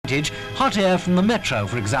advantage hot air from the metro,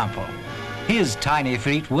 for example. His tiny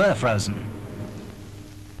feet were frozen.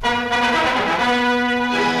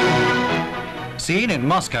 Seen in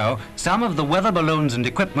Moscow, some of the weather balloons and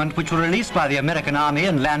equipment which were released by the American Army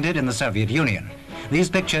and landed in the Soviet Union. These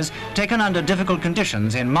pictures, taken under difficult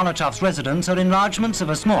conditions in Molotov's residence, are enlargements of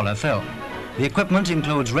a smaller film. The equipment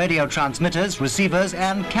includes radio transmitters, receivers,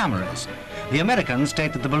 and cameras. The Americans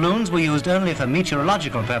state that the balloons were used only for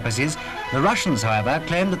meteorological purposes. The Russians, however,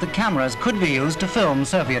 claim that the cameras could be used to film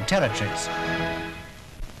Soviet territories.